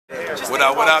What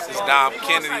up, what up? It's Dom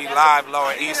Kennedy, live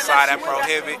Lower East Side at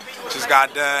Prohibit. Just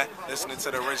got done listening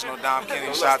to the original Dom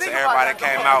Kennedy. Shout out to everybody that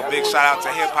came out. Big shout out to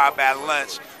Hip Hop at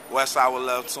Lunch. Westside with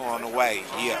Love 2 on the way.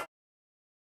 Yeah.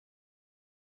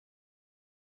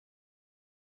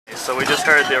 So we just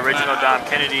heard the original Dom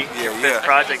Kennedy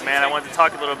project, man. I wanted to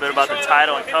talk a little bit about the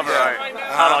title and cover art,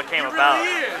 how it all came about.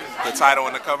 The title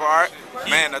and the cover art?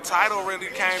 Man, the title really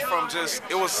came from just,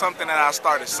 it was something that I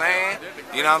started saying,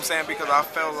 you know what I'm saying, because I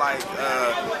felt like,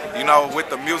 you know, with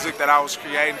the music that I was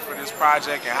creating for this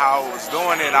project and how I was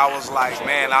doing it, I was like,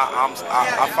 man,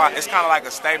 I find, it's kind of like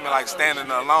a statement like standing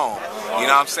alone, you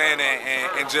know what I'm saying,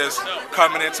 and just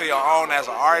coming into your own as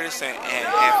an artist and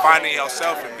finding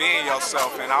yourself and being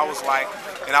yourself. And I was like,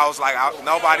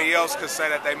 nobody else could say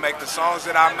that they make the songs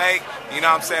that I make, you know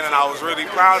what I'm saying, and I was really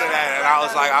proud of that, and I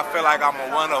was like, I feel like I'm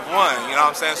a one of one, you know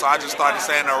what I'm saying, so I just started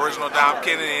saying the original Dom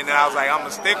Kennedy, and then I was like, I'm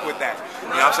going to stick with that,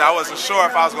 you know what I'm saying. I wasn't sure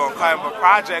if I was going to claim a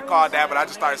project called that, but I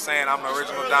just started saying I'm the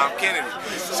original Dom Kennedy,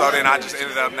 so then I just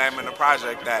ended up naming the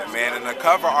project that, man. And the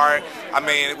cover art, I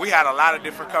mean, we had a lot of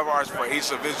different cover arts for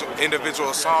each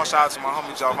individual song. Shout out to my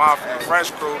homie Jovan from the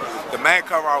Fresh Crew. The main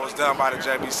cover art was done by the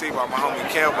JBC, by my homie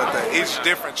Kel, but each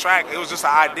different track, it was just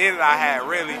an idea that I had,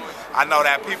 really. I know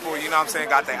that people, you know what I'm saying,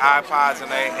 got their iPods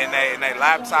and they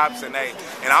laptops, and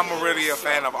I'm really a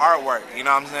fan of artwork, you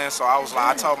know what I'm saying, so I was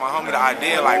like, I told my homie the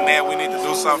idea, like, man, we need to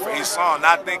do something for each song,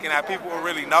 not thinking that people would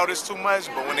really notice too much,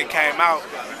 but when it came out,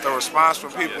 the response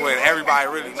from people and everybody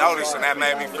really noticed, and that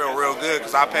made me feel real good,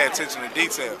 because I pay attention to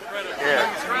detail.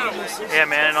 Yeah,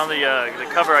 man, and on the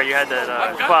cover art, you had that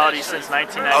quality since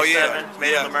 1997,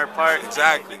 made in Lemert Park.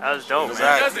 Exactly. That was dope,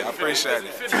 exactly. Man. I appreciate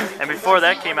it. And before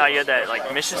that came out, you had that,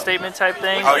 like, mission statement type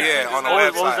thing? Oh, yeah, on the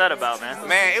website. What was that about, man?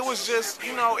 Man, it was just,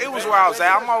 you know, it was where I was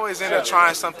at. I'm always into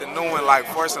trying something new and, like,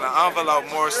 forcing an envelope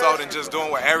more so than just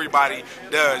doing what everybody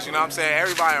does, you know what I'm saying?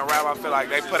 Everybody in rap, I feel like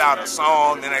they put out a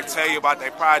song, then they tell you about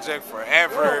their project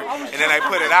forever, and then they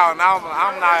put it out, and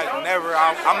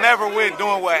I'm never with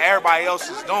doing what everybody else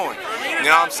is doing, you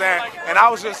know what I'm saying? And I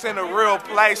was just in a real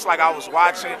place, like I was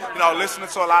watching, you know, listening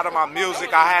to a lot of my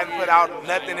music. I hadn't put out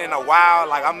nothing in a while.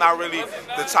 Like, I'm not really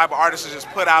the type of artist to just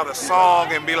put out a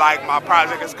song and be like, my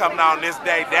project is coming out on this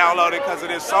day, download it because of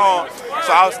this song.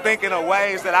 So I was thinking of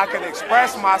ways that I can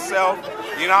express myself,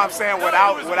 you know what I'm saying,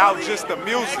 without just the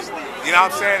music. You know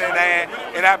what I'm saying?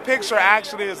 And that picture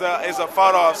actually is a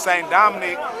photo of St.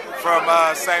 Dominic from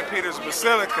St. Peter's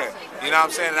Basilica. You know what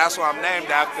I'm saying? And that's what I'm named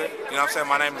after. You know what I'm saying?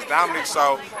 My name is Dominic,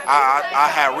 so I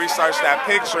had researched that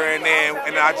picture, and then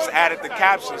I just added the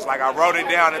captions. Like, I wrote it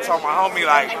down and told my homie,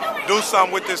 like, do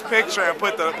something with this picture and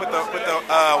put the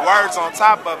words on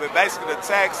top of it, basically the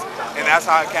text, and that's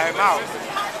how it came out.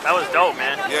 That was dope,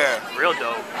 man. Yeah. Real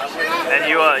dope. And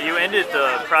you ended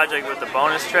the project with the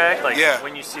bonus track, like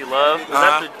When You See Love.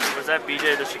 Was that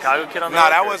BJ, the Chicago kid, on that? No,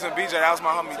 that wasn't BJ. That was my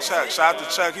homie Chuck. Shout out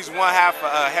to Chuck. He's one half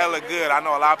of Hella Good. I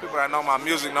know a lot of people that know my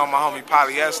music know my homie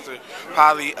Polyester.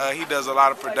 Poly, he does a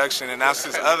lot of production, and that's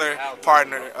his other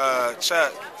partner,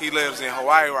 Chuck. He lives in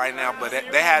Hawaii right now, but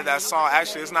they had that song.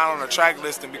 Actually, it's not on the track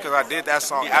listing because I did that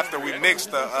song after we mixed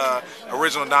the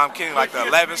original Dom Kennedy, like the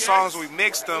 11 songs, we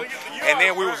mixed them, and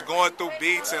then we was going through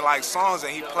beats and like songs,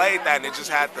 and he played that, and it just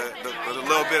had the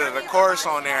little bit of the chorus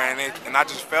on there, and I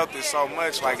just felt it so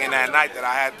much, like in that night, that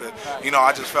I had to, you know,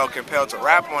 I just felt compelled to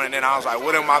rap on it, and then I was like,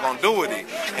 what am I gonna do with it?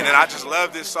 And then I just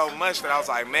loved it so much that I was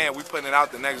like, man, we putting it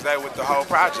out the next day with the whole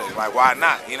project. Like, why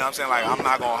not? You know what I'm saying? Like, I'm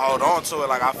not gonna hold on to it.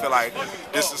 Like, I feel like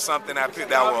this is something that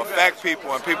will affect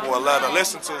people and people will love to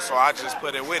listen to, so I just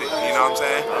put it with it. You know what I'm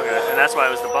saying? Okay, and that's why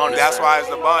it was the bonus. That's why it's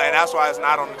the bonus, and that's why it's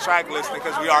not on the track listing,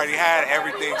 because we already had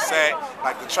everything set,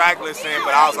 like the track listing,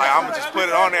 but I was like, I'm gonna just put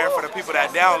it on there for the people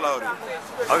that download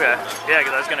it. Okay, yeah,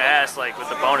 because I was gonna ask, like, with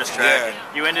the bonus track,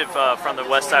 you ended from the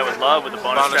Westside with Love with the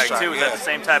bonus track too. Was that the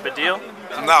same type of deal?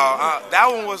 No, that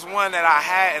one was one that I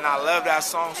had, and I love that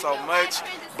song so much.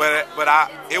 But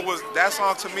that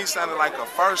song to me sounded like a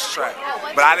first track.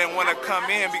 But I didn't want to come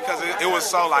in because it was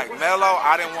so like mellow.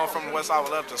 I didn't want From the Westside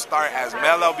with Love to start as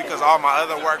mellow, because all my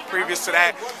other work previous to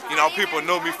that, you know, people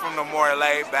knew me from the more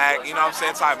laid back, you know what I'm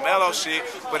saying, type mellow shit.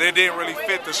 But it didn't really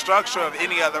fit the structure of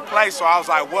any other place. So I was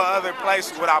like, what other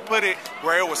place would I put it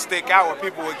where it would stick out, where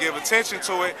people would give attention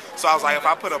to it? So I was like, if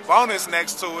I put a bonus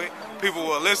next to it, people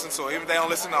will listen to it. Even if they don't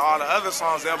listen to all the other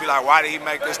songs, they'll be like, why did he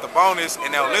make this the bonus?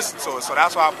 And they'll listen to it. So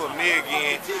that's why I put Me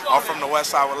Again on From the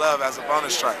Westside with Love as a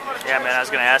bonus track. Yeah, man, I was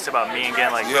going to ask about Me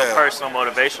Again, like real personal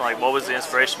motivation. Like, what was the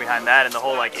inspiration behind that and the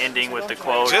whole, like, ending with the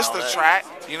quote? Just the track,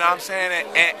 you know what I'm saying?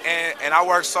 And I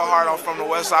worked so hard on From the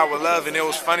Westside with Love, and it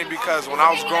was funny because when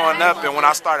I was growing up and when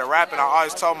I started rapping, I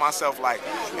always told myself, like,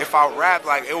 if I rap,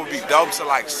 like, it would be dope to,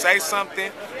 like, say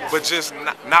something, but just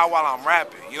not while I'm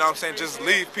rapping. You know what I'm saying? Just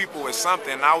leave people with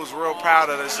something. And I was real proud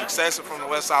of the success from the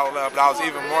Westside with Love, but I was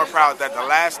even more proud that the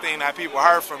last thing that people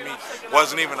heard from me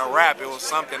wasn't even a rap. It was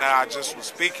something that I just was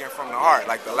speaking from the heart.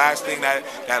 Like the last thing that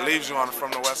leaves you on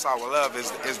from the Westside with Love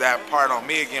is that part on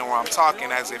me again where I'm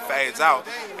talking as it fades out.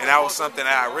 And that was something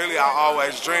that I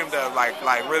always dreamed of,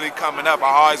 like really coming up.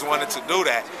 I always wanted to do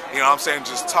that. You know what I'm saying?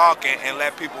 Just talking and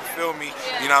let people feel me,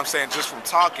 you know what I'm saying, just from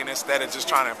talking instead of just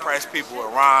trying to impress people with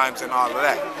rhymes and all of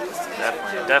that.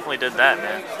 Definitely did that,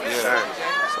 man. Yeah.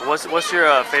 Sure. So what's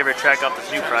your favorite track off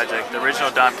this new project, the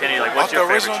original Dom Kennedy? Like, what's your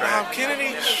favorite track? The original Dom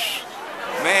Kennedy?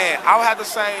 Man, I would have to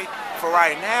say, for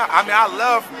right now, I mean, I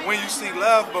love When You See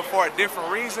Love, but for a different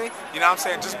reason. You know what I'm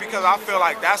saying? Just because I feel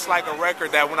like that's like a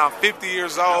record that when I'm 50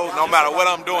 years old, no matter what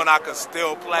I'm doing, I could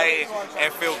still play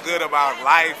and feel good about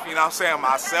life, you know what I'm saying,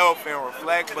 myself, and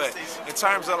reflect. But in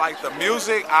terms of like the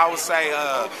music, I would say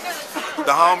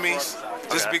The Homies,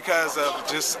 just because of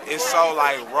it's so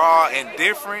like raw and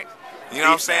different. You know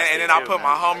what I'm saying? And then I put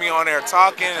my homie on there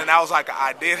talking, and that was like an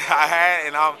idea I had,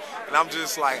 and I'm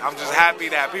just happy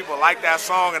that people like that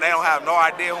song, and they don't have no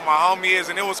idea who my homie is.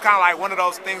 And it was kind of like one of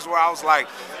those things where I was like,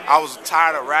 I was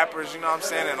tired of rappers, you know what I'm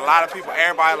saying? And a lot of people,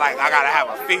 everybody like, I gotta have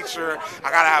a feature,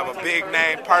 I gotta have a big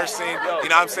name person, you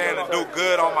know what I'm saying, to do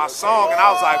good on my song. And I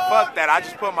was like, fuck that, I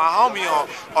just put my homie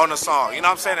on the song, you know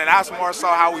what I'm saying? And that's more so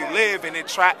how we live, and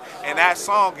and that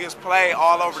song gets played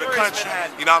all over the country,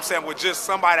 you know what I'm saying, with just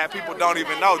somebody that people don't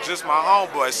even know, just my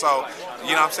homeboy. So,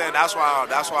 you know what I'm saying, that's why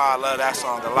I love that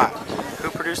song a lot. Who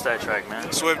produced that track,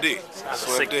 man? Swift D. That's a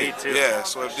sick beat too. Yeah,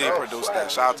 Swift D produced that.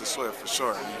 Shout out to Swift for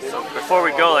sure. So before we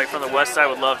go, like from the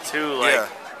Westside with Love too, like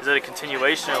is it a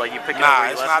continuation or like you picking up where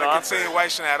you left off? Nah, it's not a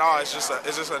continuation at all. It's just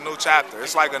a new chapter.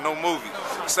 It's like a new movie.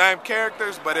 Same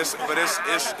characters, but it's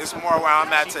more where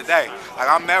I'm at today. Like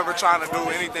I'm never trying to do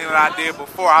anything that I did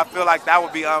before. I feel like that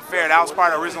would be unfair. That was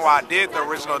part of the reason why I did the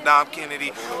original Dom Kennedy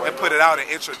and put it out and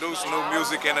introduce new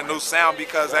music and a new sound,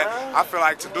 because I feel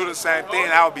like to do the same thing,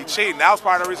 that would be cheating. That was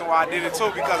part of the reason why I did it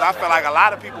too, because I feel like a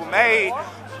lot of people made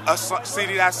a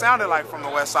CD that sounded like From the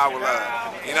Westside with Love,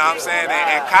 you know what I'm saying,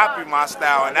 and copied my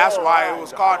style, and that's why it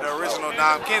was called the original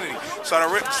Dom Kennedy. So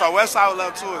Westside with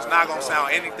Love 2 is not gonna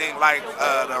sound anything like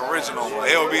the original.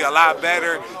 It will be a lot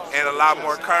better and a lot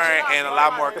more current and a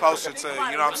lot more closer to,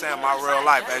 you know what I'm saying, my real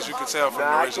life, as you can tell from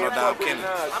the original Dom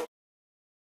Kennedy.